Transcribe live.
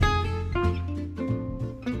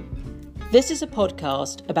This is a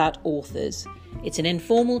podcast about authors. It's an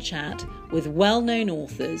informal chat with well-known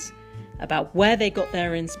authors about where they got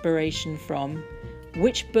their inspiration from,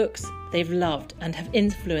 which books they've loved and have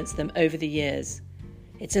influenced them over the years.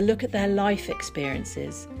 It's a look at their life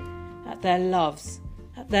experiences, at their loves,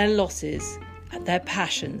 at their losses, at their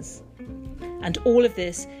passions. And all of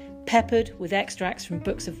this peppered with extracts from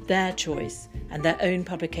books of their choice and their own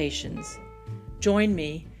publications. Join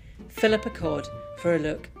me, Philippa Codd, for a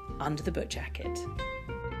look under the book jacket.